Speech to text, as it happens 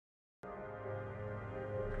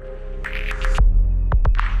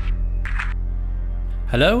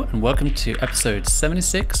Hello and welcome to episode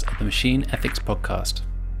 76 of the Machine Ethics Podcast.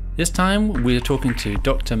 This time we're talking to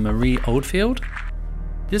Dr Marie Oldfield.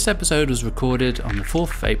 This episode was recorded on the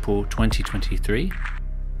 4th of April 2023.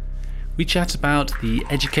 We chat about the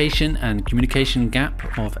education and communication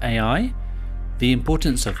gap of AI, the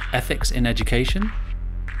importance of ethics in education,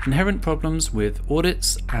 inherent problems with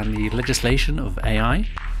audits and the legislation of AI,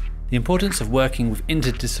 the importance of working with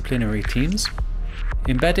interdisciplinary teams,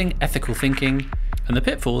 embedding ethical thinking, and the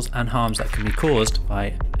pitfalls and harms that can be caused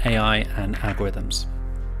by AI and algorithms.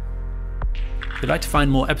 If you'd like to find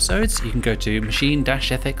more episodes, you can go to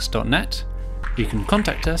machine-ethics.net. You can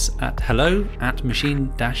contact us at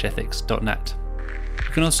hello@machine-ethics.net.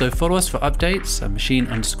 You can also follow us for updates at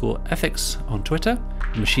machine_ethics on Twitter,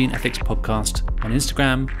 Machine Ethics Podcast on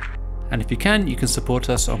Instagram, and if you can support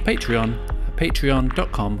us on Patreon at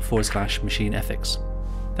patreon.com/machine ethics.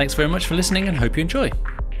 Thanks very much for listening and hope you enjoy.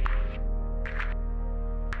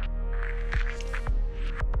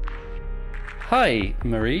 Hi,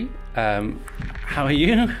 Marie. How are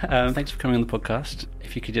you? Thanks for coming on the podcast.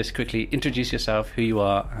 If you could just quickly introduce yourself, who you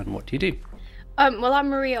are, and what do you do? Well, I'm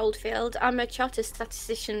Marie Oldfield. I'm a chartered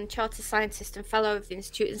statistician, chartered scientist, and fellow of the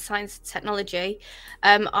Institute of Science and Technology.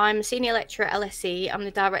 I'm a senior lecturer at LSE. I'm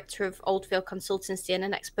the director of Oldfield Consultancy and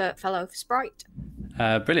an expert fellow for Sprite.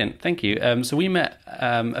 Brilliant, thank you. So we met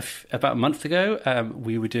about a month ago.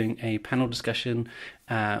 We were doing a panel discussion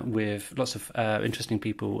with lots of interesting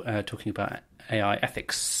people talking about AI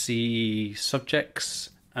ethics subjects.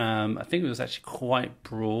 I think it was actually quite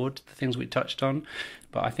broad, the things we touched on,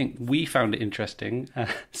 but I think we found it interesting.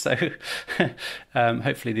 So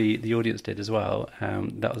hopefully the audience did as well.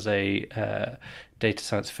 That was a Data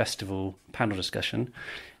Science Festival panel discussion.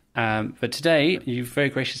 But today, you've very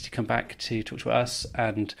graciously come back to talk to us.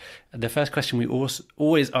 And the first question we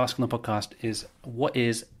always ask on the podcast is, what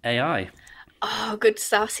is AI? Oh, good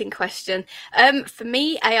starting question. For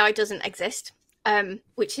me, AI doesn't exist,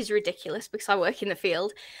 which is ridiculous because I work in the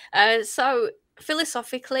field. So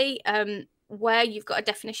philosophically, where you've got a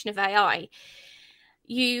definition of AI,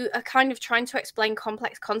 you are kind of trying to explain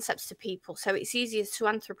complex concepts to people. So it's easier to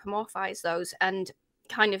anthropomorphize those and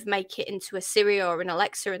kind of make it into a Siri or an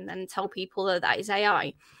Alexa and then tell people that is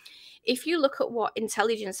AI. If you look at what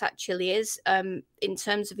intelligence actually is, in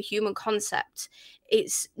terms of a human concept,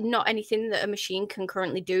 it's not anything that a machine can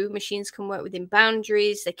currently do. Machines can work within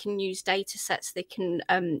boundaries, they can use data sets, they can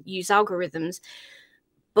use algorithms,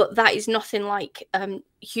 but that is nothing like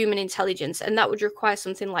human intelligence. And that would require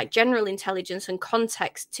something like general intelligence and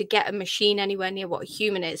context to get a machine anywhere near what a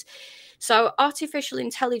human is. So artificial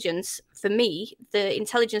intelligence, for me, the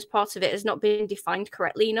intelligence part of it has not been defined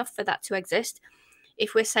correctly enough for that to exist.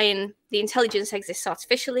 If we're saying the intelligence exists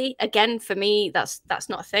artificially, again, for me, that's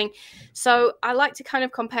not a thing. So I like to kind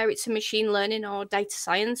of compare it to machine learning or data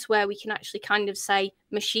science, where we can actually kind of say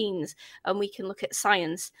machines and we can look at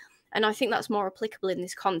science. And I think that's more applicable in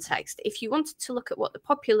this context. If you wanted to look at what the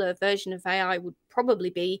popular version of AI would probably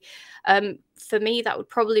be, for me, that would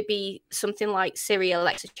probably be something like Siri,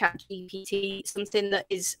 Alexa, ChatGPT, something that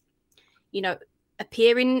is,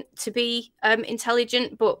 appearing to be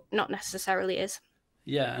intelligent, but not necessarily is.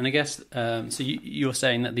 Yeah, and I guess, so you're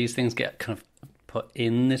saying that these things get kind of put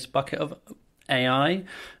in this bucket of AI,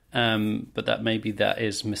 but that maybe that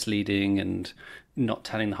is misleading and not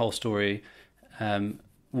telling the whole story.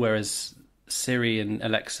 Whereas Siri and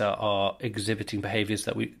Alexa are exhibiting behaviors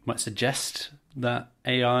that we might suggest that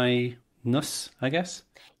AI-ness, I guess.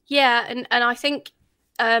 Yeah, and I think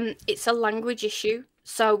it's a language issue.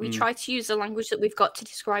 So we try to use the language that we've got to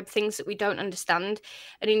describe things that we don't understand.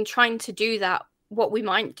 And in trying to do that, what we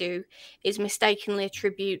might do is mistakenly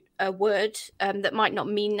attribute a word that might not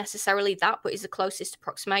mean necessarily that, but is the closest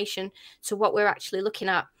approximation to what we're actually looking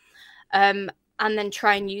at. And then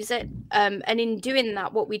try and use it. And in doing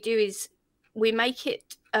that, what we do is we make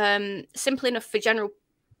it simple enough for general,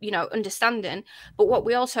 understanding. But what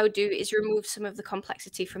we also do is remove some of the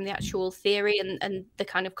complexity from the actual theory and the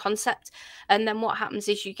kind of concept. And then what happens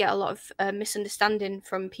is you get a lot of misunderstanding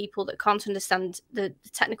from people that can't understand the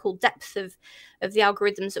technical depth of the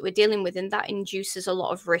algorithms that we're dealing with. And that induces a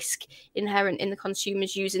lot of risk inherent in the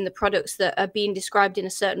consumers using the products that are being described in a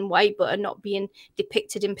certain way, but are not being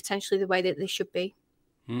depicted in potentially the way that they should be.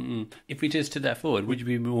 If we just took that forward, would you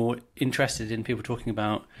be more interested in people talking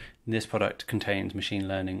about this product contains machine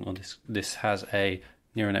learning, or this has a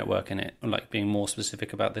neural network in it, or like being more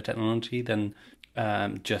specific about the technology than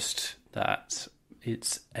just that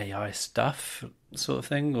it's AI stuff sort of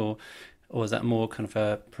thing, or is that more kind of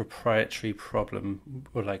a proprietary problem,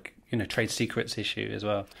 or like trade secrets issue as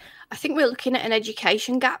well? I think we're looking at an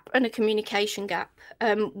education gap and a communication gap,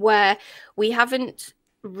 where we haven't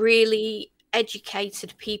really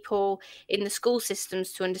educated people in the school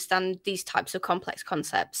systems to understand these types of complex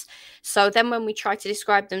concepts. So then when we try to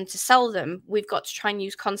describe them to sell them, we've got to try and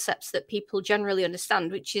use concepts that people generally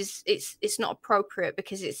understand, which is it's not appropriate,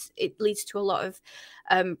 because it leads to a lot of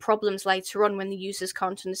problems later on when the users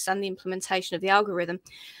can't understand the implementation of the algorithm.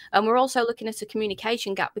 And we're also looking at a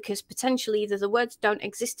communication gap, because potentially either the words don't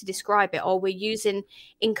exist to describe it, or we're using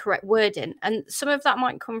incorrect wording. And some of that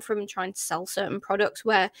might come from trying to sell certain products,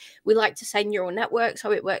 where we like to say neural network,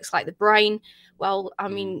 so it works like the brain. Well, I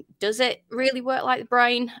mean, does it really work like the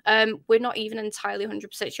brain? We're not even entirely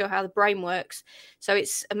 100% sure how the brain works. So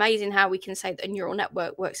it's amazing how we can say that a neural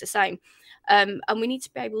network works the same. And we need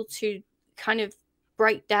to be able to kind of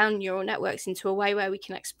break down neural networks into a way where we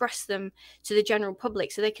can express them to the general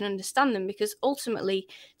public so they can understand them, because ultimately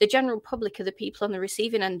the general public are the people on the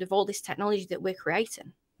receiving end of all this technology that we're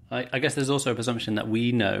creating. I guess there's also a presumption that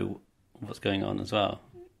we know what's going on as well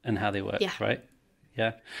and how they work, right?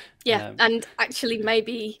 Yeah. And actually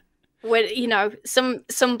maybe when, you know, some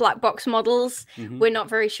black box models, we're not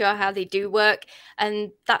very sure how they do work. And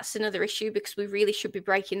that's another issue, because we really should be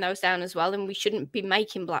breaking those down as well. And we shouldn't be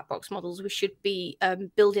making black box models. We should be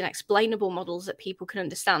building explainable models that people can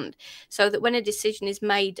understand, so that when a decision is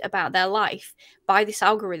made about their life by this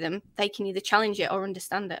algorithm, they can either challenge it or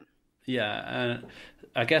understand it. Yeah.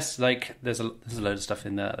 I guess like there's a load of stuff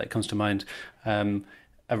in there that comes to mind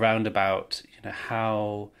around about, you know,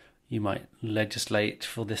 how you might legislate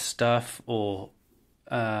for this stuff, or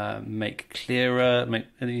make clearer,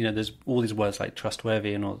 you know, there's all these words like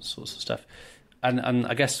trustworthy and all sorts of stuff. And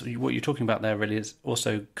I guess what you're talking about there really is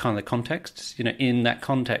also kind of the context, you know, in that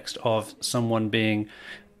context of someone being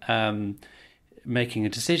making a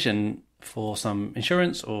decision for some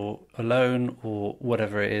insurance or a loan or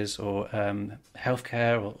whatever it is, or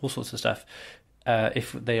healthcare or all sorts of stuff,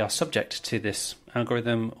 if they are subject to this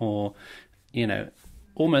algorithm, or, you know,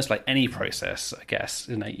 almost like any process, I guess,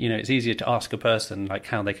 you know, it's easier to ask a person like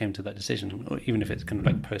how they came to that decision, or even if it's kind of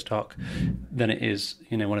like post hoc, than it is,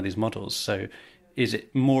 you know, one of these models. So is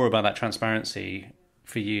it more about that transparency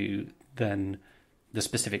for you than the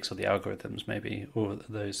specifics of the algorithms maybe, or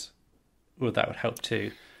that would help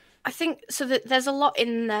too? I think so that there's a lot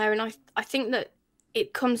in there, and I think that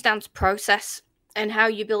it comes down to process and how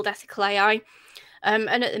you build ethical AI. And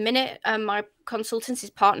at the minute, my consultancy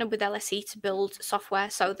is partnered with LSE to build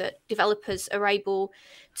software so that developers are able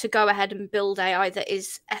to go ahead and build AI that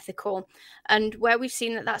is ethical. And where we've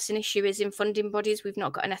seen that that's an issue is in funding bodies. We've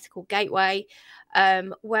not got an ethical gateway.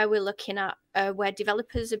 Where we're looking at where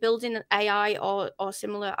developers are building AI or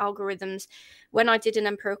similar algorithms. When I did an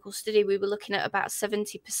empirical study, we were looking at about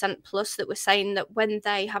 70% plus that were saying that when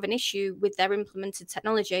they have an issue with their implemented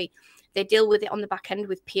technology, they deal with it on the back end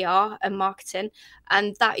with PR and marketing.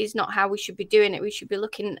 And that is not how we should be doing it. We should be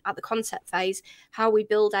looking at the concept phase, how we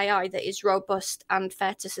build AI that is robust and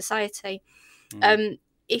fair to society.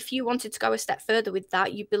 If you wanted to go a step further with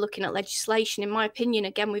that, you'd be looking at legislation. In my opinion,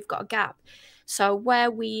 again, we've got a gap. So where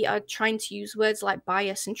we are trying to use words like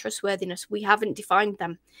bias and trustworthiness, we haven't defined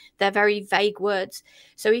them. They're very vague words.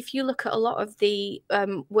 So if you look at a lot of the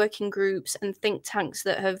working groups and think tanks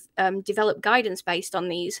that have developed guidance based on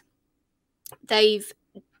these, they've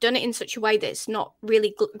done it in such a way that it's not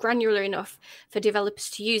really granular enough for developers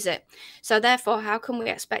to use it. So therefore, how can we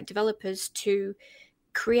expect developers to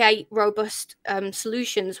create robust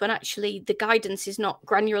solutions when actually the guidance is not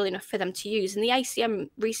granular enough for them to use? And the ACM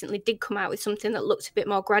recently did come out with something that looked a bit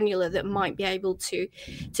more granular that might be able to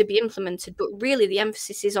be implemented. But really the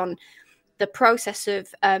emphasis is on the process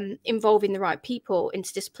of involving the right people,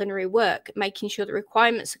 interdisciplinary work, making sure the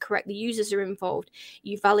requirements are correct, the users are involved,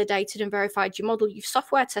 you've validated and verified your model, you've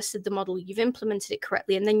software tested the model, you've implemented it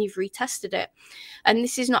correctly, and then you've retested it. And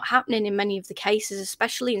this is not happening in many of the cases,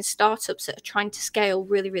 especially in startups that are trying to scale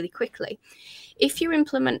really, really quickly. If you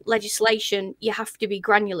implement legislation, you have to be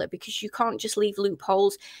granular, because you can't just leave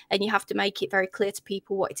loopholes, and you have to make it very clear to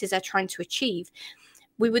people what it is they're trying to achieve.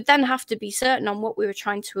 We would then have to be certain on what we were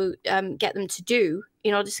trying to get them to do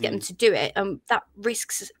in order to get them to do it. That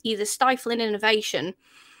risks either stifling innovation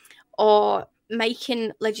or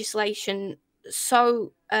making legislation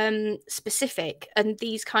so specific, and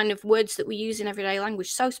these kind of words that we use in everyday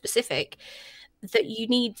language so specific that you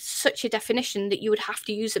need such a definition that you would have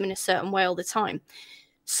to use them in a certain way all the time.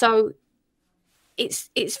 So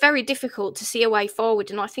it's very difficult to see a way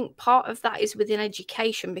forward. And I think part of that is within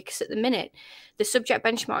education, because at the minute, the subject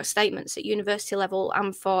benchmark statements at university level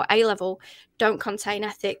and for A level don't contain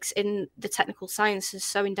ethics in the technical sciences.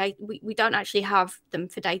 So in data, we don't actually have them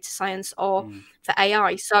for data science or for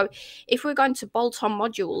AI. So if we're going to bolt on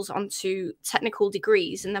modules onto technical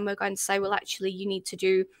degrees, and then we're going to say, well, actually, you need to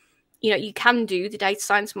do, you can do the data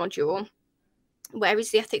science module, where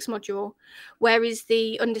is the ethics module? Where is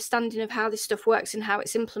the understanding of how this stuff works and how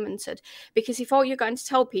it's implemented? Because if all you're going to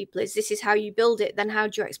tell people is this is how you build it, then how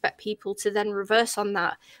do you expect people to then reverse on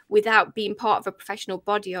that without being part of a professional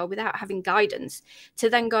body or without having guidance to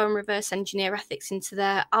then go and reverse engineer ethics into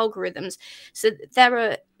their algorithms? So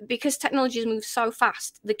because technologies move so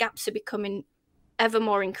fast, the gaps are becoming ever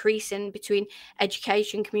more increasing between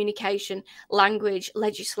education, communication, language,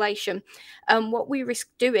 legislation. What we risk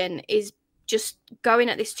doing is just going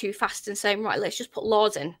at this too fast and saying, right, let's just put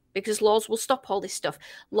laws in, because laws will stop all this stuff.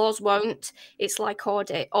 Laws won't. It's like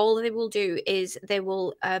audit. All they will do is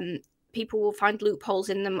people will find loopholes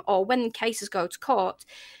in them, or when cases go to court,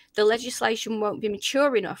 the legislation won't be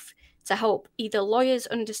mature enough to help either lawyers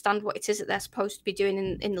understand what it is that they're supposed to be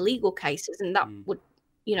doing in the legal cases, and that would,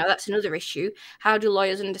 that's another issue. How do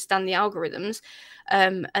lawyers understand the algorithms?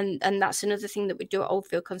 And that's another thing that we do at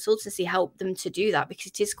Oldfield Consultancy, help them to do that,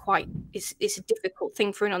 because it's a difficult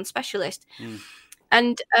thing for a non-specialist.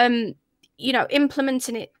 And,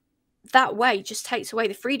 implementing it that way just takes away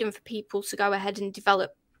the freedom for people to go ahead and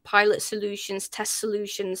develop pilot solutions, test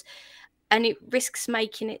solutions, and it risks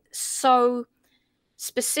making it so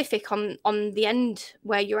specific on the end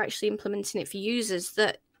where you're actually implementing it for users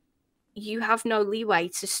that you have no leeway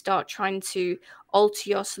to start trying to alter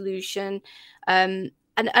your solution. And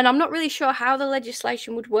I'm not really sure how the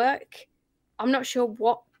legislation would work. I'm not sure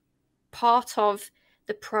what part of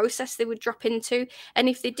the process they would drop into. And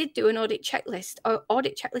if they did do an audit checklist,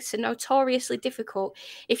 audit checklists are notoriously difficult.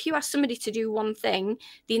 If you ask somebody to do one thing,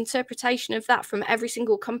 the interpretation of that from every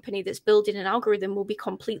single company that's building an algorithm will be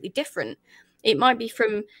completely different. It might be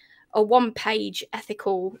from a 1-page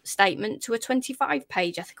ethical statement to a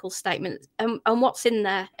 25-page ethical statement, and what's in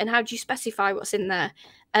there, and how do you specify what's in there,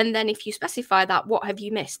 and then if you specify that, what have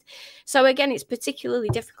you missed? So again, it's particularly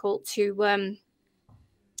difficult to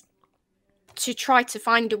try to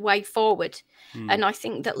find a way forward. And I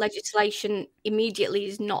think that legislation immediately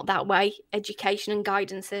is not that way. Education and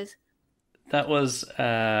guidance is. That was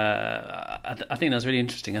I think that's really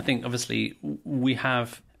interesting. I think obviously we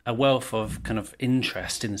have a wealth of kind of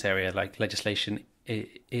interest in this area. Like legislation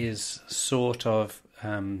is sort of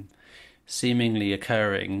seemingly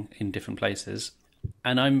occurring in different places,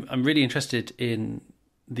 and I'm really interested in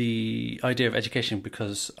the idea of education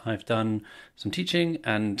because I've done some teaching,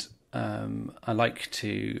 and I like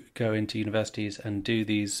to go into universities and do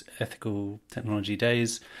these ethical technology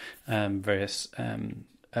days, various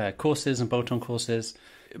courses and bolt-on courses.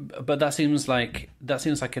 But that seems like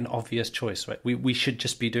an obvious choice, right? We should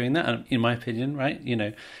just be doing that, in my opinion, right?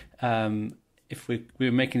 If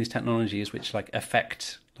we're making these technologies which like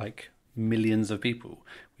affect like millions of people,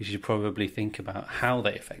 we should probably think about how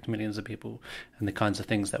they affect millions of people and the kinds of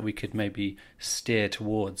things that we could maybe steer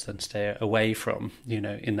towards and stay away from,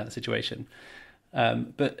 in that situation.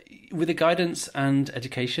 But with the guidance and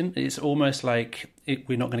education, it's almost like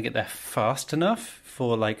we're not going to get there fast enough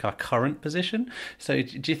for like our current position. So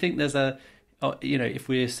do you think there's if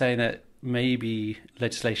we're saying that maybe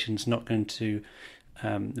legislation's not going to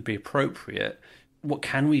be appropriate, what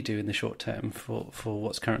can we do in the short term for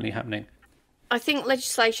what's currently happening? I think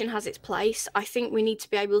legislation has its place. I think we need to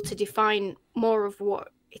be able to define more of what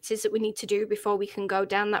it is that we need to do before we can go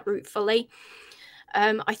down that route fully.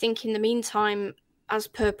 I think in the meantime, as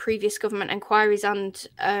per previous government inquiries and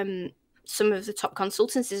some of the top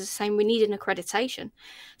consultancies are saying, we need an accreditation.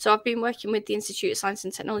 So I've been working with the Institute of Science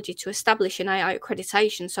and Technology to establish an AI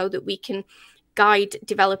accreditation so that we can guide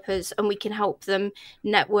developers and we can help them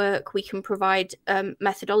network, we can provide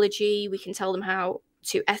methodology, we can tell them how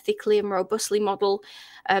to ethically and robustly model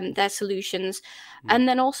their solutions. And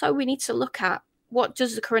then also we need to look at what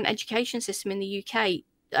does the current education system in the UK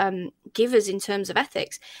give us in terms of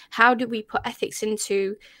ethics. How do we put ethics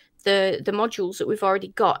into the modules that we've already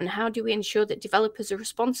got, and how do we ensure that developers are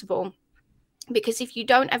responsible? Because if you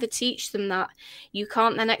don't ever teach them that, you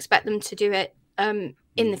can't then expect them to do it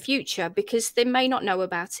in the future, because they may not know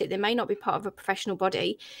about it, they may not be part of a professional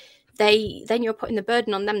body. Then you're putting the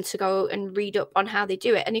burden on them to go and read up on how they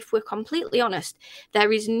do it. And if we're completely honest,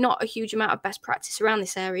 there is not a huge amount of best practice around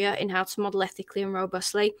this area in how to model ethically and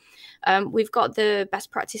robustly. We've got the best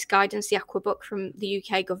practice guidance, the Aqua Book from the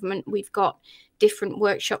UK government. We've got different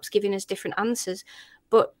workshops giving us different answers.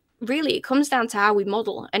 But really it comes down to how we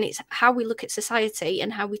model, and it's how we look at society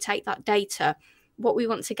and how we take that data, what we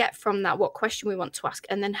want to get from that, what question we want to ask,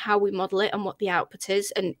 and then how we model it and what the output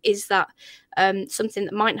is, and is that something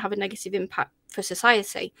that might have a negative impact for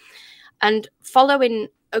society. And following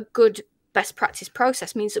a good best practice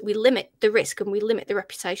process means that we limit the risk and we limit the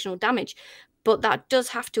reputational damage, but that does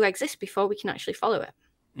have to exist before we can actually follow it.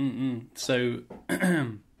 So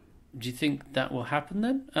do you think that will happen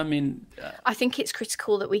then? I mean, I think it's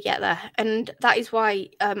critical that we get there, and that is why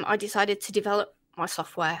I decided to develop my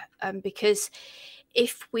software, because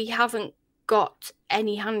if we haven't got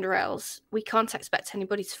any handrails, we can't expect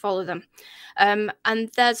anybody to follow them. And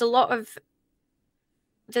there's a lot of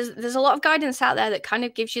guidance out there that kind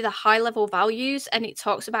of gives you the high level values, and it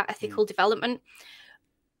talks about ethical development.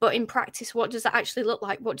 But in practice, what does that actually look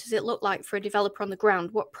like? What does it look like for a developer on the ground?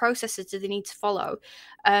 What processes do they need to follow?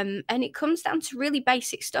 And it comes down to really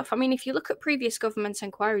basic stuff. I mean, if you look at previous government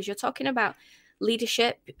inquiries, you're talking about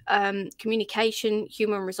leadership, communication,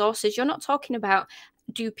 human resources. You're not talking about,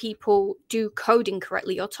 do people do coding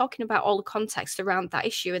correctly? You're talking about all the context around that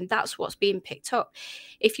issue, and that's what's being picked up.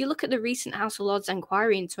 If you look at the recent House of Lords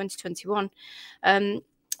inquiry in 2021,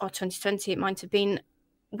 or 2020, it might have been,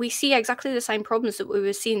 we see exactly the same problems that we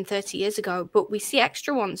were seeing 30 years ago, but we see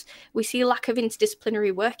extra ones. We see a lack of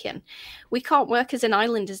interdisciplinary working. We can't work as an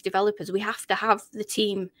island as developers. We have to have the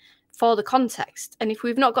team for the context. And if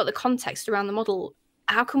we've not got the context around the model,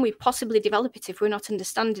 how can we possibly develop it if we're not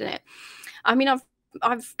understanding it? I mean,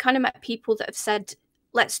 I've kind of met people that have said,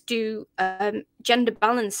 let's do gender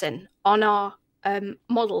balancing on our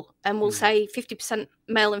model, and we'll say 50%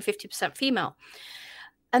 male and 50% female.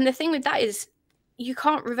 And the thing with that is, you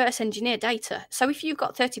can't reverse engineer data. So if you've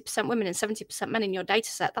got 30% women and 70% men in your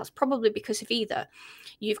data set, that's probably because of either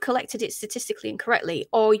you've collected it statistically incorrectly,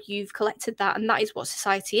 or you've collected that and that is what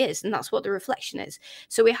society is, and that's what the reflection is.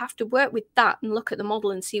 So we have to work with that and look at the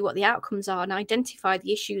model and see what the outcomes are and identify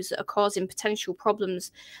the issues that are causing potential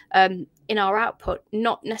problems in our output,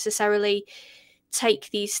 not necessarily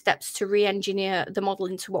take these steps to re-engineer the model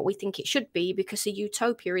into what we think it should be, because a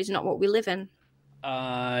utopia is not what we live in.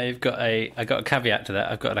 I got a caveat to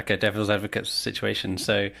that. I've got like a devil's advocate situation.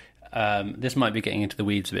 So this might be getting into the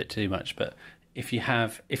weeds a bit too much, but if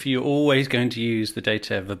you're always going to use the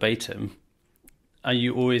data verbatim, are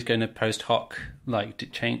you always going to post hoc, like to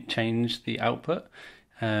change the output?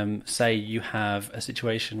 Say you have a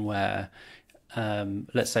situation where,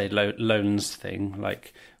 let's say loans thing,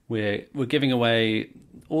 like we're giving away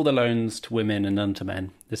all the loans to women and none to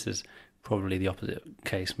men. This is probably the opposite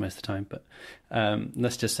case most of the time, but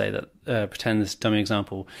let's just say that, pretend this dummy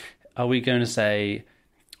example. Are we going to say,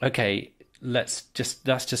 okay, that's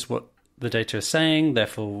just what the data is saying,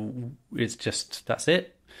 therefore that's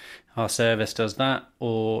it, our service does that?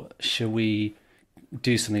 Or should we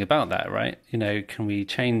do something about that, right? Can we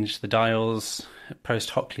change the dials,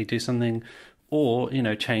 post hocly do something, or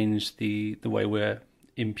change the way we're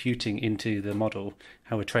imputing into the model,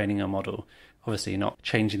 how we're training our model? Obviously not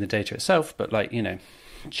changing the data itself, but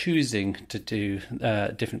choosing to do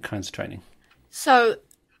different kinds of training. So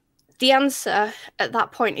the answer at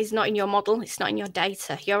that point is not in your model, it's not in your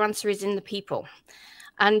data. Your answer is in the people.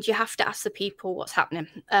 And you have to ask the people what's happening.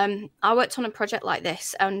 I worked on a project like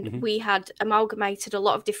this, and we had amalgamated a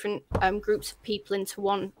lot of different groups of people into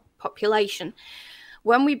one population.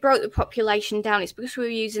 When we broke the population down, it's because we were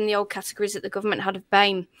using the old categories that the government had of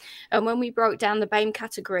BAME. And when we broke down the BAME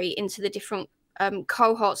category into the different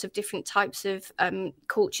cohorts of different types of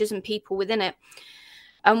cultures and people within it,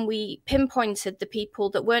 and we pinpointed the people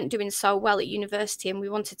that weren't doing so well at university, and we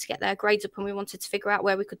wanted to get their grades up, and we wanted to figure out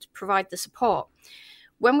where we could provide the support.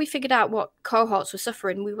 When we figured out what cohorts were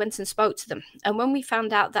suffering, we went and spoke to them. And when we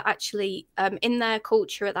found out that actually in their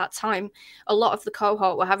culture at that time, a lot of the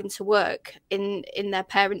cohort were having to work in their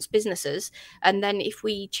parents' businesses. And then if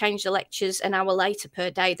we changed the lectures an hour later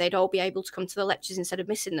per day, they'd all be able to come to the lectures instead of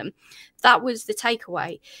missing them. That was the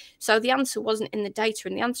takeaway. So the answer wasn't in the data,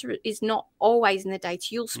 and the answer is not always in the data.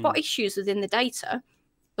 You'll spot issues within the data,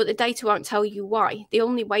 but the data won't tell you why. The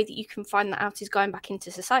only way that you can find that out is going back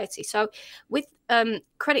into society. So with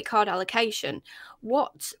credit card allocation,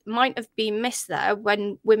 what might have been missed there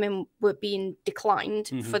when women were being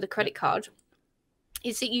declined for the credit card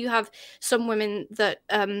is that you have some women that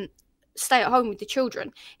stay at home with the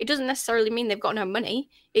children. It doesn't necessarily mean they've got no money.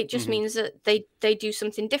 It just means that they do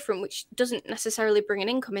something different, which doesn't necessarily bring an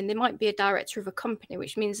income in. They might be a director of a company,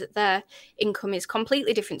 which means that their income is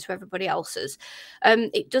completely different to everybody else's.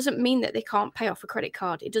 It doesn't mean that they can't pay off a credit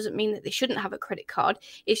card. It doesn't mean that they shouldn't have a credit card.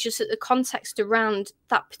 It's just that the context around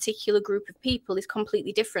that particular group of people is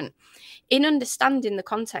completely different. In understanding the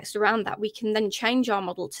context around that, we can then change our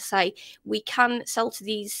model to say we can sell to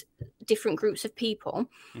these different groups of people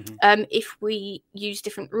if we use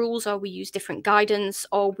different rules, or we use different guidance,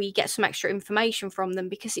 or we get some extra information from them,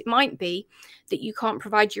 because it might be that you can't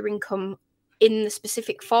provide your income in the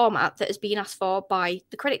specific format that has been asked for by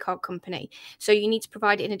the credit card company. So you need to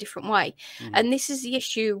provide it in a different way. And this is the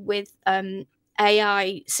issue with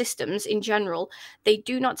AI systems in general. They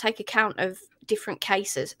do not take account of different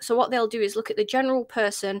cases. So what they'll do is look at the general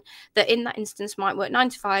person that in that instance might work 9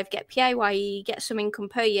 to 5, get PAYE, get some income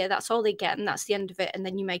per year. That's all they get, and that's the end of it. And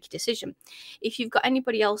then you make a decision. If you've got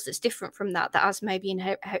anybody else that's different from that, that has maybe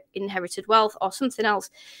inherited wealth or something else,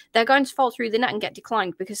 they're going to fall through the net and get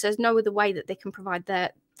declined, because there's no other way that they can provide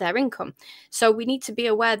their income. So we need to be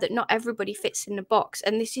aware that not everybody fits in the box.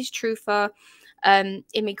 And this is true for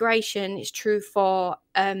immigration, it's true for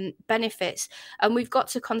benefits, and we've got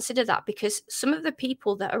to consider that, because some of the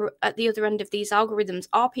people that are at the other end of these algorithms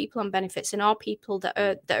are people on benefits and are people that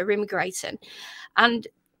are immigrating, and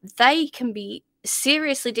they can be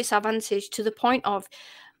seriously disadvantaged to the point of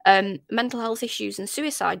mental health issues and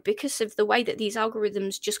suicide, because of the way that these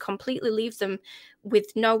algorithms just completely leave them with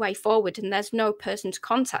no way forward, and there's no person to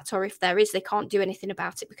contact, or if there is, they can't do anything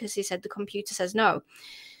about it because they said the computer says no.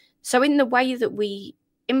 So in the way that we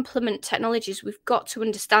implement technologies, we've got to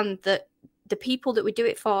understand that the people that we do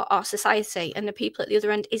it for are society, and the people at the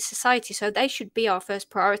other end is society. So they should be our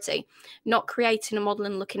first priority, not creating a model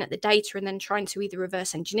and looking at the data and then trying to either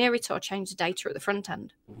reverse engineer it or change the data at the front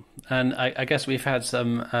end. And I guess we've had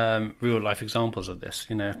some real life examples of this,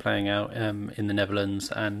 playing out in the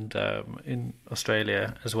Netherlands and in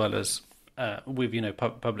Australia, as well as with,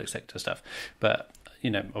 public sector stuff. But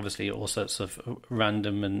obviously all sorts of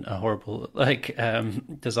random and horrible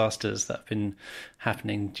disasters that have been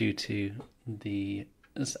happening due to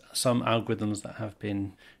some algorithms that have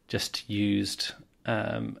been just used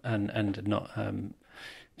and not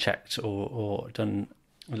checked or done,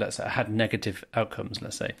 let's say, had negative outcomes,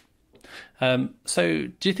 let's say. So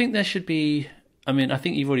do you think there should be, I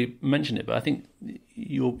think you've already mentioned it, but I think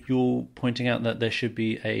you're pointing out that there should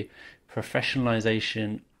be a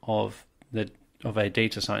professionalization of a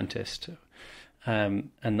data scientist, and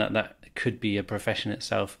that could be a profession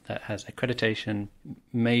itself that has accreditation.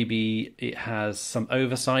 Maybe it has some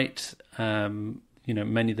oversight.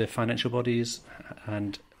 Many of the financial bodies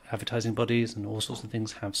and advertising bodies and all sorts of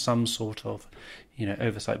things have some sort of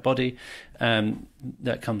oversight body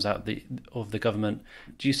that comes out of the government.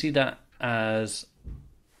 Do you see that as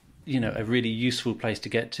a really useful place to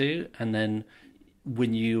get to? And then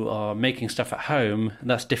when you are making stuff at home,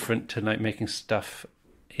 that's different to making stuff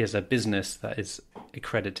as a business that is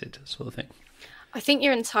accredited, sort of thing. I think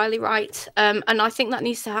you're entirely right. And I think that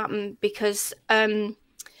needs to happen because when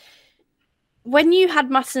you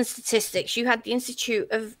had maths and statistics, you had the Institute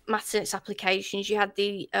of Maths and its Applications, you had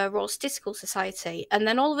the Royal Statistical Society, and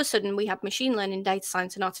then all of a sudden we had machine learning, data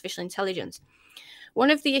science and artificial intelligence. One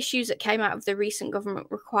of the issues that came out of the recent government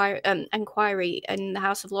inquiry in the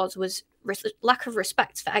House of Lords was lack of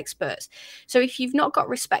respect for experts. So if you've not got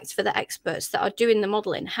respect for the experts that are doing the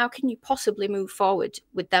modelling, how can you possibly move forward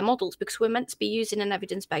with their models? Because we're meant to be using an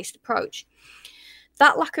evidence-based approach.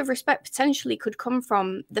 That lack of respect potentially could come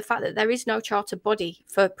from the fact that there is no chartered body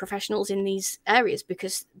for professionals in these areas,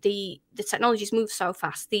 because the technologies move so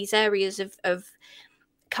fast. These areas have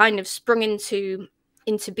kind of sprung into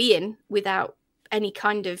being without any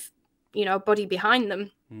kind of body behind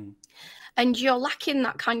them. And you're lacking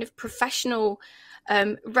that kind of professional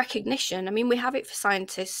recognition. We have it for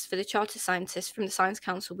scientists, for the chartered scientists from the Science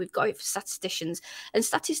Council. We've got it for statisticians, and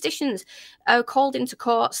statisticians are called into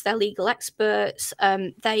courts. They're legal experts.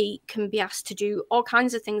 They can be asked to do all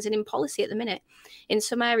kinds of things. And in policy at the minute, in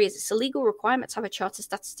some areas, it's a legal requirement to have a chartered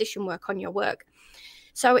statistician work on your work.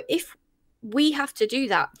 So if we have to do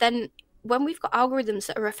that, then when we've got algorithms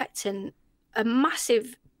that are affecting a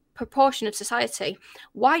massive proportion of society,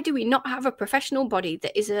 why do we not have a professional body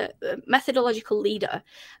that is a methodological leader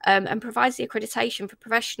and provides the accreditation for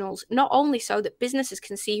professionals, not only so that businesses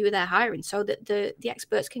can see who they're hiring, so that the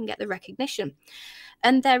experts can get the recognition?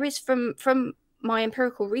 And there is, from my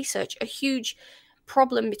empirical research, a huge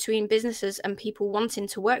problem between businesses and people wanting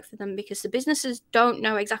to work for them, because the businesses don't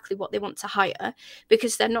know exactly what they want to hire,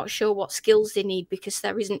 because they're not sure what skills they need, because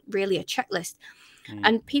there isn't really a checklist.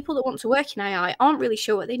 And people that want to work in AI aren't really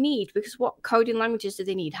sure what they need, because what coding languages do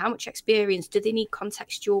they need? How much experience? Do they need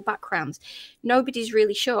contextual backgrounds? Nobody's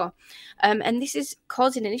really sure. And this is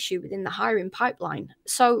causing an issue within the hiring pipeline.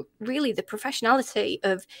 So really the professionality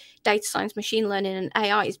of data science, machine learning and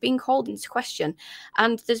AI is being called into question.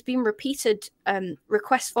 And there's been repeated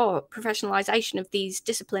requests for professionalization of these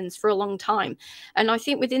disciplines for a long time. And I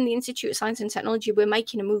think within the Institute of Science and Technology, we're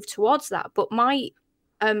making a move towards that. But my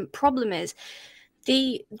problem is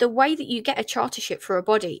the way that you get a chartership for a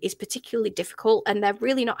body is particularly difficult, and they're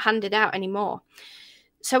really not handed out anymore.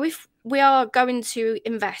 So if we are going to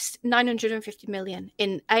invest 950 million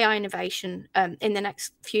in AI innovation in the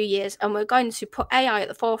next few years, and we're going to put AI at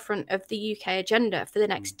the forefront of the UK agenda for the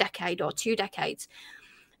next decade or 2 decades,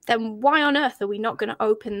 then why on earth are we not going to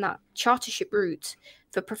open that chartership route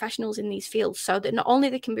for professionals in these fields, so that not only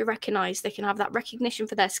they can be recognised, they can have that recognition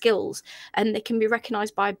for their skills, and they can be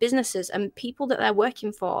recognised by businesses and people that they're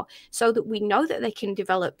working for, so that we know that they can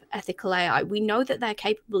develop ethical AI. We know that they're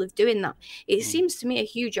capable of doing that. It seems to me a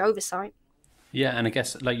huge oversight. Yeah, and I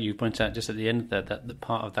guess, like you pointed out just at the end there, that the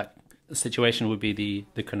part of that situation would be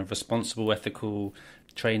the kind of responsible ethical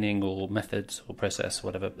training or methods or process or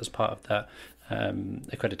whatever as part of that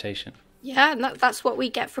accreditation. Yeah, and that's what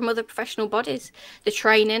we get from other professional bodies: the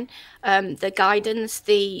training, the guidance,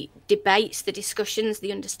 the debates, the discussions,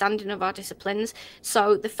 the understanding of our disciplines.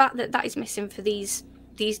 So the fact that that is missing for these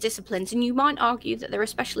disciplines, and you might argue that there are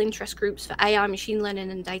special interest groups for AI, machine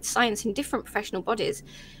learning and data science in different professional bodies,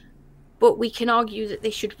 but we can argue that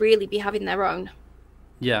they should really be having their own.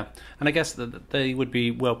 Yeah, and I guess that they would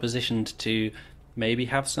be well positioned to maybe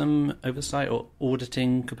have some oversight or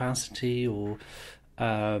auditing capacity, or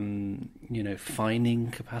fining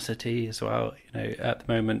capacity as well. At the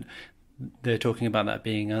moment they're talking about that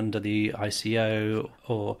being under the ICO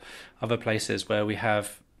or other places where we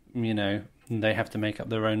have, they have to make up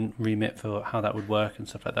their own remit for how that would work and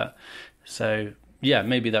stuff like that. So yeah,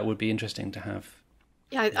 maybe that would be interesting to have.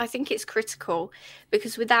 Yeah, I think it's critical,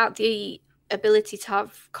 because without the ability to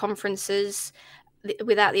have conferences,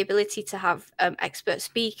 without the ability to have expert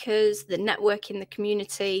speakers, the network in the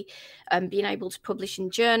community, being able to publish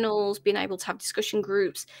in journals, being able to have discussion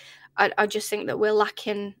groups, I just think that we're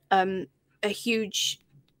lacking a huge,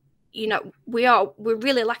 we're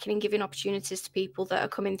really lacking in giving opportunities to people that are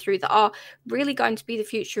coming through that are really going to be the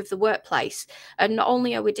future of the workplace. And not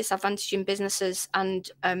only are we disadvantaging businesses and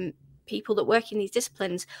people that work in these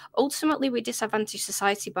disciplines, ultimately we disadvantage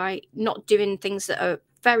society by not doing things that are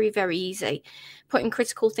very, very easy. Putting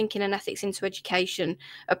critical thinking and ethics into education,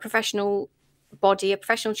 a professional body, a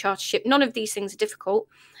professional chartership, none of these things are difficult.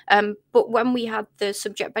 But when we had the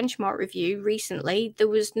subject benchmark review recently, there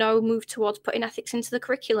was no move towards putting ethics into the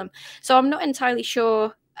curriculum. So I'm not entirely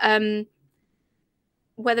sure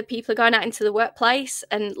whether people are going out into the workplace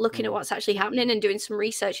and looking at what's actually happening and doing some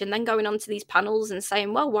research and then going on to these panels and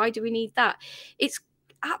saying, well, why do we need that? It's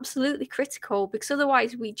absolutely critical, because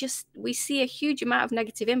otherwise we see a huge amount of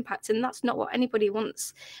negative impact, and that's not what anybody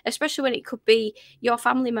wants, especially when it could be your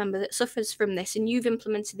family member that suffers from this and you've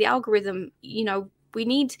implemented the algorithm. We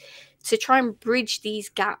need to try and bridge these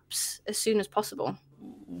gaps as soon as possible.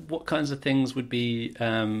 What kinds of things would be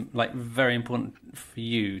very important for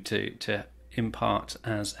you to impart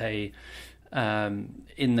as a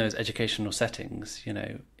in those educational settings?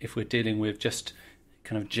 If we're dealing with just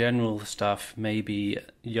kind of general stuff, maybe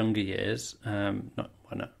younger years, not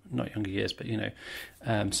younger years, but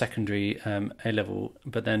secondary, A level,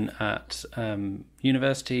 but then at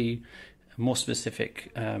university, more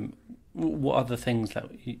specific, what are the things that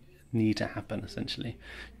need to happen essentially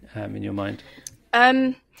in your mind?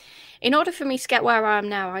 In order for me to get where I am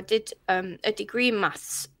now, I did a degree in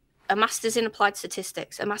maths, a master's in applied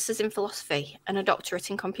statistics, a master's in philosophy, and a doctorate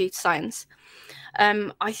in computer science.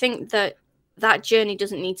 I think that journey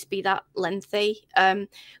doesn't need to be that lengthy.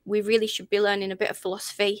 We really should be learning a bit of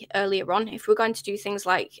philosophy earlier on. If we're going to do things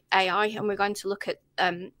like AI and we're going to look at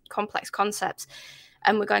complex concepts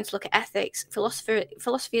and we're going to look at ethics,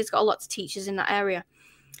 philosophy has got a lot to teach us in that area.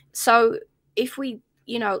 So if we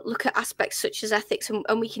look at aspects such as ethics,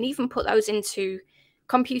 and we can even put those into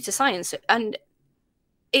computer science, and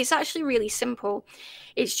it's actually really simple.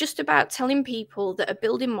 It's just about telling people that are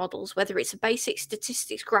building models, whether it's a basic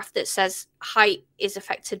statistics graph that says height is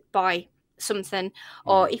affected by something,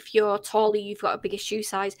 or if you're taller, you've got a bigger shoe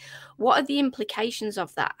size. What are the implications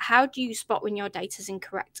of that? How do you spot when your data is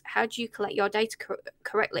incorrect? How do you collect your data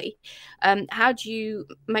correctly? How do you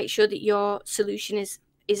make sure that your solution is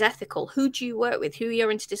ethical? Who do you work with? Who are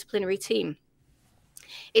your interdisciplinary team?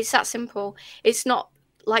 It's that simple. It's not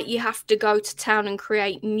like you have to go to town and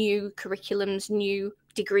create new curriculums, new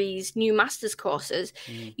degrees, new master's courses.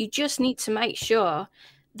 You just need to make sure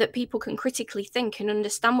that people can critically think and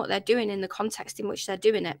understand what they're doing in the context in which they're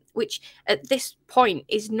doing it, which at this point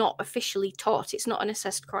is not officially taught. It's not an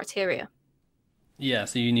assessed criteria. Yeah,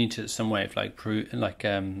 so you need to some way of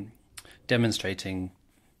demonstrating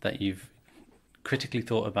that you've critically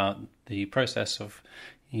thought about the process of,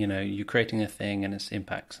 you creating a thing and its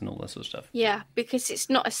impacts and all that sort of stuff. Yeah, because it's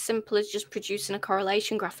not as simple as just producing a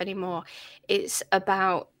correlation graph anymore. It's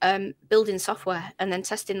about building software and then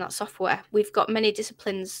testing that software. We've got many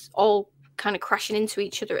disciplines all kind of crashing into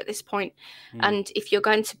each other at this point. And if you're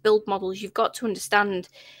going to build models, you've got to understand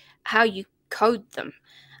how you code them.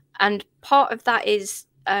 And part of that is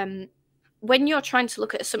when you're trying to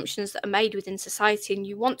look at assumptions that are made within society and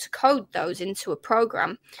you want to code those into a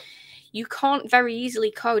program, you can't very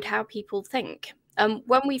easily code how people think.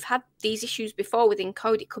 When we've had these issues before within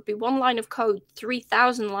code, it could be one line of code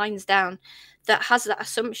 3,000 lines down that has that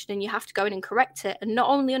assumption, and you have to go in and correct it and not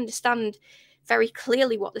only understand very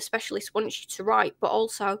clearly what the specialist wants you to write, but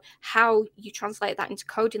also how you translate that into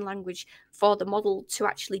coding language for the model to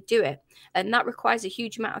actually do it. And that requires a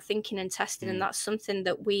huge amount of thinking and testing, and that's something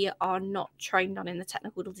that we are not trained on in the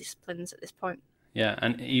technical disciplines at this point. Yeah,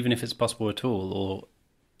 and even if it's possible at all, or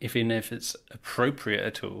even if it's appropriate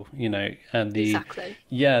at all, and exactly.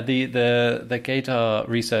 The gaydar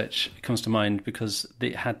research comes to mind because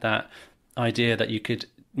it had that idea that you could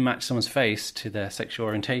match someone's face to their sexual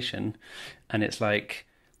orientation, and it's like,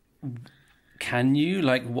 can you,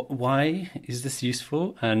 why is this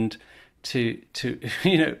useful, and to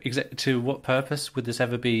to what purpose would this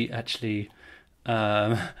ever be actually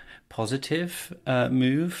positive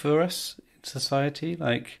move for us in society?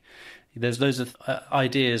 There's loads of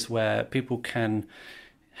ideas where people can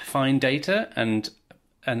find data and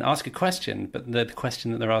ask a question, but the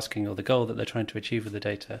question that they're asking or the goal that they're trying to achieve with the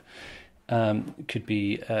data could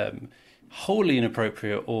be wholly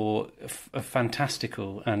inappropriate or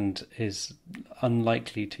fantastical and is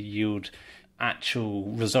unlikely to yield actual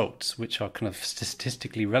results which are kind of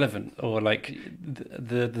statistically relevant. Or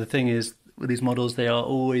the thing is, with these models, they are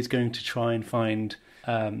always going to try and find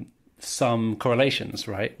some correlations,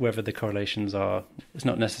 right? Whether the correlations it's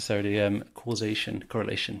not necessarily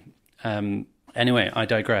correlation. Anyway, I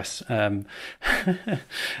digress. I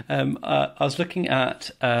was looking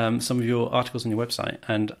at some of your articles on your website,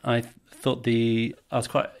 and I thought I was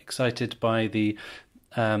quite excited by the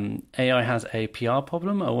AI has a PR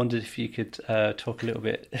problem. I wondered if you could talk a little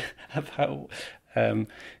bit about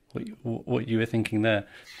what you were thinking there.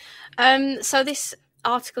 So this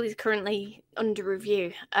article is currently under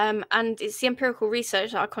review, and it's the empirical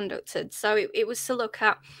research that I conducted. So it was to look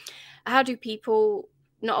at how do people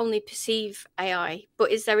not only perceive AI,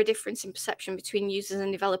 but is there a difference in perception between users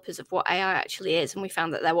and developers of what AI actually is? And we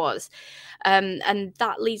found that there was. And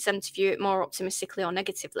that leads them to view it more optimistically or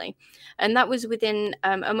negatively. And that was within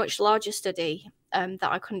a much larger study that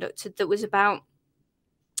I conducted that was about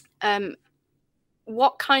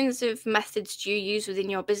what kinds of methods do you use within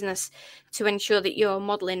your business to ensure that you're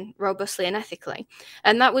modeling robustly and ethically?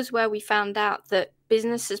 And that was where we found out that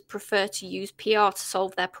businesses prefer to use PR to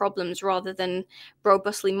solve their problems rather than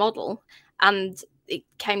robustly model. And it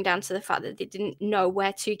came down to the fact that they didn't know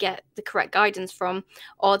where to get the correct guidance from,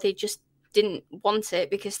 or they just didn't want it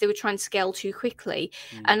because they were trying to scale too quickly.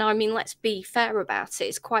 And I mean, let's be fair about it.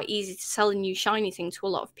 It's quite easy to sell a new shiny thing to a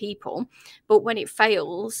lot of people, but when it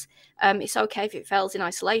fails, it's okay if it fails in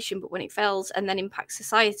isolation, but when it fails and then impacts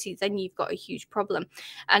society, then you've got a huge problem.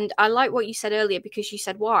 And I like what you said earlier, because you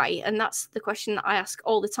said why, and that's the question that I ask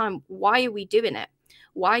all the time. Why are we doing it?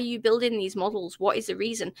 Why are you building these models? What is the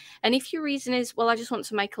reason? And if your reason is, well, I just want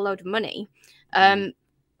to make a load of money,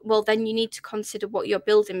 well, then you need to consider what you're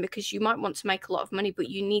building, because you might want to make a lot of money, but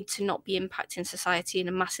you need to not be impacting society in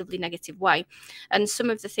a massively negative way. And some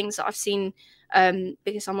of the things that I've seen,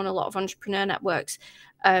 because I'm on a lot of entrepreneur networks,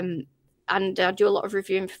 and I do a lot of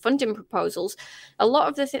reviewing for funding proposals, a lot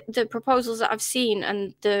of the proposals that I've seen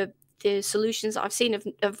and the solutions that I've seen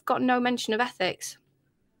have got no mention of ethics.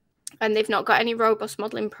 And they've not got any robust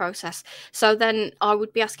modelling process. So then I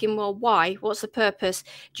would be asking, well, why? What's the purpose?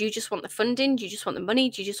 Do you just want the funding? Do you just want the money?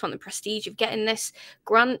 Do you just want the prestige of getting this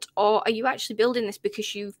grant? Or are you actually building this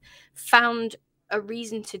because you've found a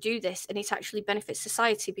reason to do this and it actually benefits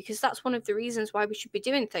society? Because that's one of the reasons why we should be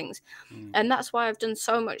doing things. And that's why I've done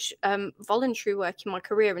so much voluntary work in my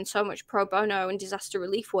career and so much pro bono and disaster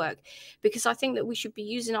relief work, because I think that we should be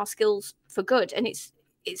using our skills for good. And it's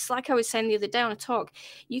like I was saying the other day on a talk,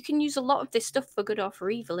 you can use a lot of this stuff for good or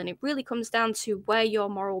for evil. And it really comes down to where your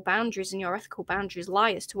moral boundaries and your ethical boundaries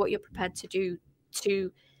lie as to what you're prepared to do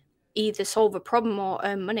to either solve a problem or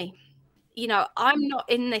earn money. I'm not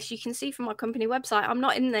in this. You can see from my company website, I'm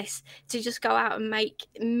not in this to just go out and make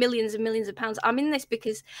millions and millions of pounds. I'm in this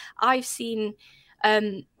because I've seen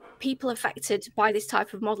people affected by this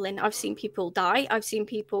type of modeling. I've seen people die. I've seen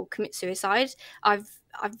people commit suicide. I've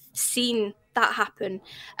seen that happen.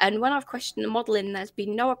 And when I've questioned the modeling, there's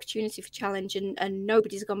been no opportunity for challenge, and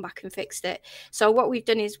nobody's gone back and fixed it. So what we've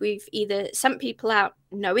done is we've either sent people out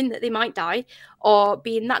knowing that they might die, or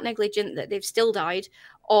being that negligent that they've still died,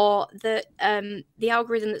 or that the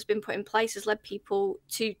algorithm that's been put in place has led people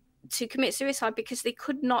to commit suicide because they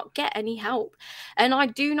could not get any help. And I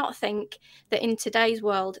do not think that in today's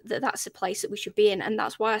world that that's a place that we should be in. And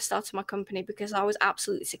that's why I started my company, because I was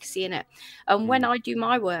absolutely sick of seeing it. And when I do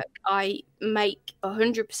my work, I make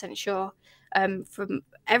 100% sure from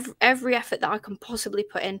every effort that I can possibly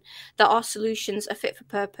put in that our solutions are fit for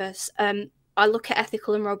purpose. I look at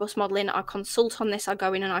ethical and robust modelling. I consult on this. I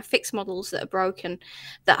go in and I fix models that are broken,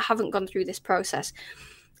 that haven't gone through this process.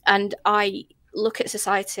 And I look at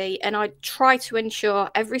society, and I try to ensure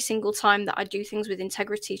every single time that I do things with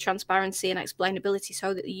integrity, transparency, and explainability,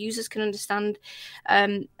 so that the users can understand,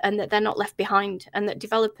 and that they're not left behind, and that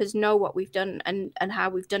developers know what we've done and how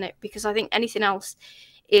we've done it. Because I think anything else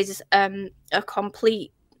is a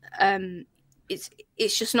complete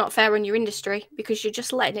it's just not fair on your industry, because you're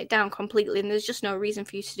just letting it down completely, and there's just no reason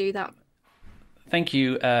for you to do that. Thank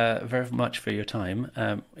you very much for your time.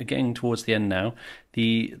 Getting towards the end now.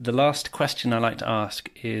 The last question I like to ask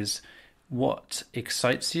is, what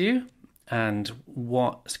excites you and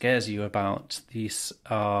what scares you about this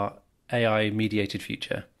AI-mediated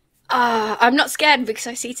future? I'm not scared, because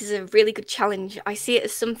I see it as a really good challenge. I see it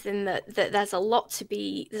as something that there's a lot to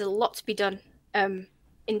be done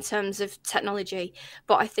in terms of technology,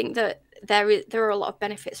 but I think that there are a lot of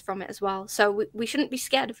benefits from it as well. So we shouldn't be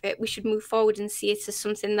scared of it. We should move forward and see it as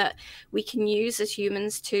something that we can use as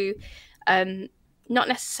humans to not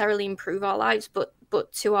necessarily improve our lives, but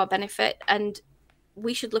to our benefit. And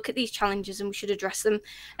we should look at these challenges and we should address them,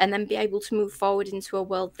 and then be able to move forward into a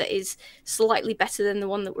world that is slightly better than the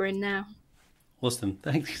one that we're in now. Awesome.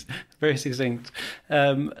 Thanks. Very succinct.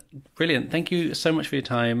 Brilliant. Thank you so much for your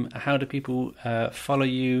time. How do people follow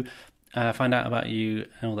you, find out about you,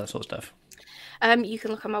 and all that sort of stuff? You can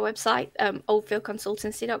look on my website,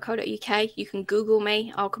 oldfieldconsultancy.co.uk. You can Google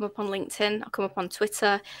me. I'll come up on LinkedIn. I'll come up on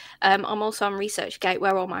Twitter. I'm also on ResearchGate,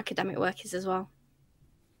 where all my academic work is as well.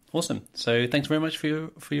 Awesome. So thanks very much for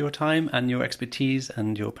your time and your expertise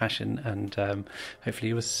and your passion, and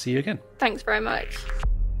hopefully we'll see you again. Thanks very much.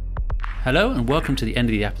 Hello and welcome to the end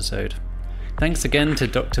of the episode. Thanks again to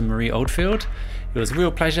Dr. Marie Oldfield. It was a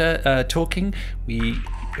real pleasure talking. We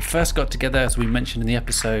first got together, as we mentioned in the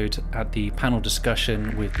episode, at the panel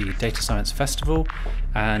discussion with the Data Science Festival,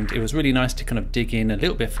 and it was really nice to kind of dig in a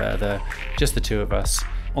little bit further, just the two of us,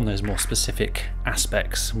 on those more specific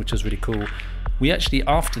aspects, which was really cool. We actually,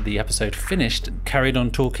 after the episode finished, carried on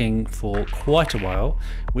talking for quite a while,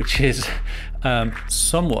 which is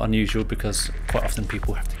somewhat unusual, because quite often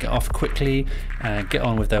people have to get off quickly and get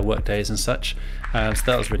on with their work days and such. So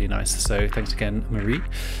that was really nice. So thanks again, Marie.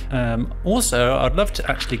 Also, I'd love to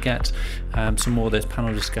actually get some more of those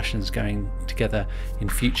panel discussions going together in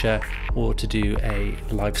future, or to do a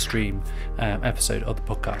live stream episode of the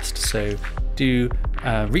podcast. So do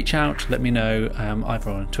reach out, let me know, either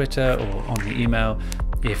on Twitter or on the email,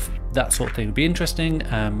 if that sort of thing would be interesting,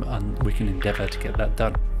 and we can endeavour to get that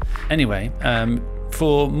done. Anyway,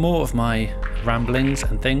 for more of my ramblings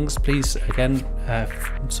and things, please again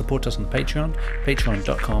support us on Patreon,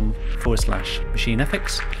 patreon.com/machine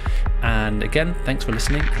ethics. And again, thanks for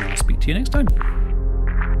listening, and I'll speak to you next time.